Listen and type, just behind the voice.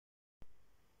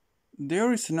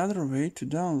There is another way to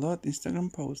download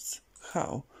Instagram posts.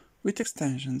 How? With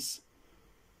extensions.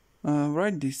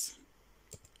 Write this: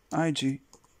 IG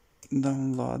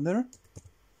downloader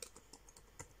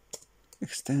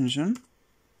extension.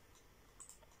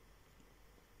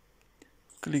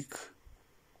 Click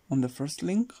on the first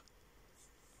link,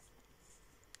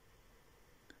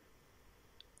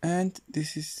 and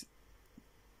this is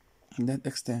that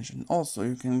extension. Also,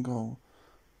 you can go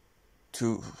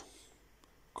to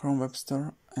Chrome Web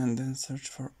Store and then search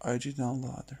for IG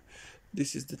downloader.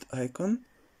 This is that icon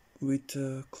with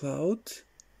a cloud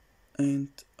and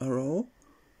arrow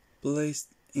placed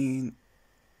in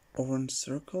orange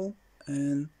circle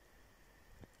and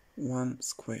one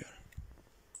square.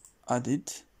 Add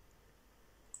it,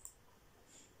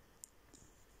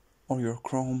 or your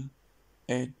Chrome,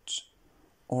 Edge,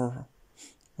 or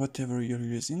whatever you're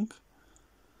using.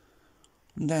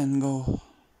 Then go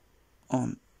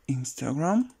on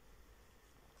Instagram,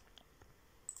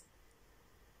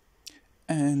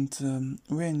 and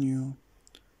when you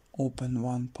open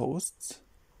one post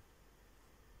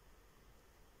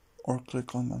or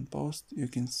click on one post, you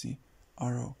can see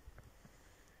arrow.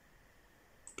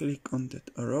 Click on that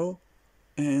arrow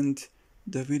and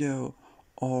the video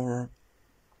or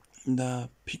the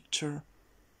picture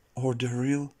or the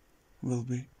reel will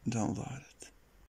be downloaded.